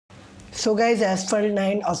So guys asphalt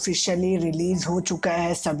 9 officially release हो चुका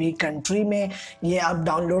है सभी कंट्री में। ये आप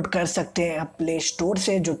डाउनलोड कर सकते हैं प्ले स्टोर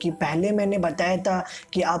से, जो कि पहले मैंने बताया था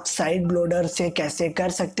कि आप साइड लोडर से कैसे कर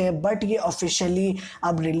सकते हैं, बट ये ऑफिशियली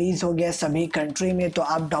अब रिलीज़ हो गया सभी कंट्री में, तो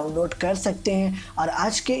आप डाउनलोड कर सकते हैं। और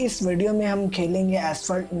आज के इस वीडियो में हम खेलेंगे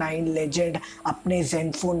एसफल्ट 9 लेजेंड अपने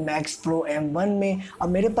ज़ेनफोन मैक्स प्रो M1 में। और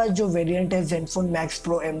मेरे पास जो वेरिएंट है ज़ेनफोन मैक्स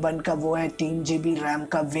प्रो M1 का, वो है 3 GB रैम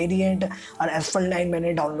का वेरिएंट। और एसफल्ट 9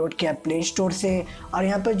 मैंने डाउनलोड किया प्ले स्टोर से। और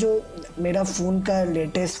यहाँ पर जो मेरा फ़ोन का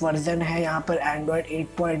लेटेस्ट वर्जन है, यहाँ पर एंड्रॉयड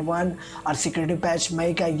 8.1 और सिक्योरिटी पैच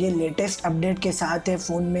मई का ये लेटेस्ट अपडेट के साथ है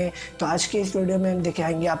फ़ोन में। तो आज के इस वीडियो में हम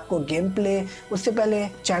दिखाएंगे आपको गेम प्ले। उससे पहले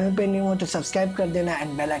चैनल पे न्यू हो तो सब्सक्राइब कर देना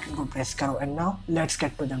एंड बेल आइकन को प्रेस करो। And now let's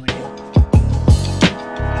get to the video.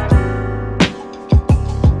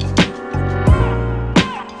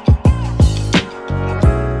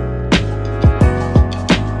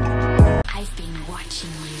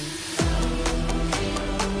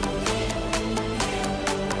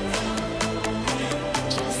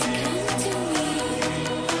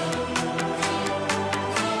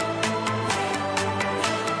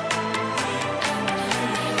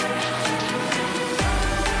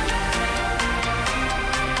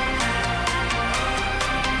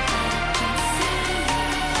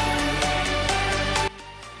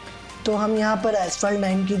 तो हम यहाँ पर एसफल्ट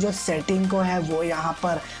 9 की जो सेटिंग को है वो यहाँ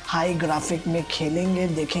पर हाई ग्राफिक में खेलेंगे,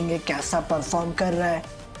 देखेंगे कैसा परफॉर्म कर रहा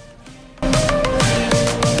है।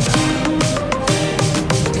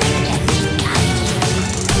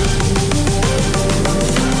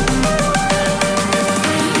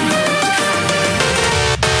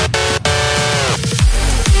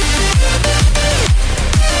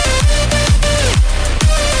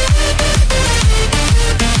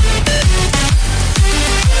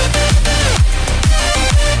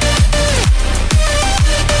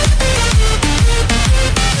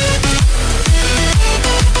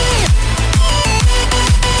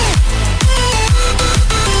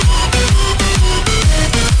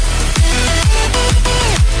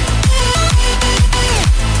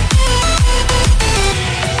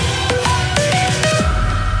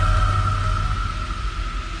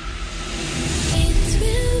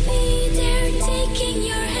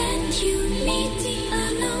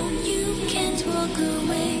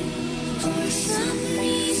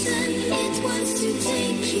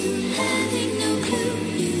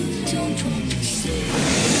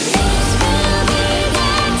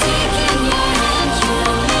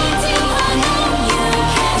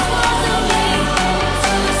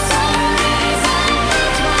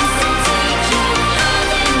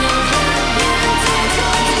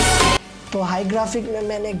 तो हाई ग्राफिक में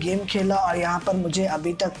मैंने गेम खेला और यहाँ पर मुझे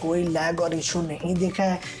अभी तक कोई लैग और इशू नहीं दिखा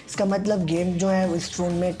है। इसका मतलब गेम जो है इस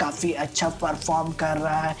फ़ोन में काफ़ी अच्छा परफॉर्म कर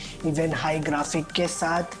रहा है इवन हाई ग्राफिक के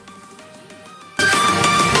साथ।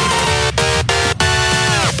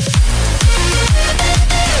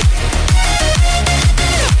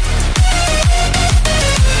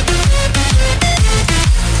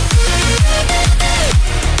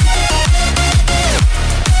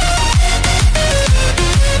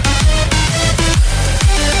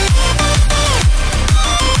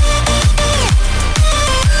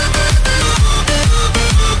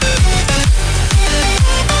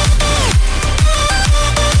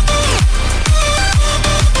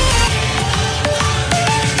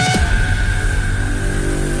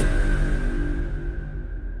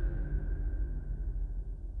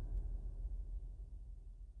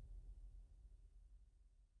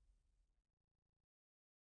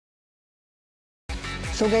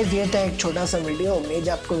 सो गाइस, ये था एक छोटा सा वीडियो। उम्मीद है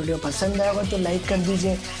आपको वीडियो पसंद आएगा, तो लाइक कर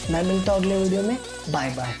दीजिए। मैं मिलता हूँ अगले वीडियो में।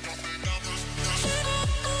 Bye bye.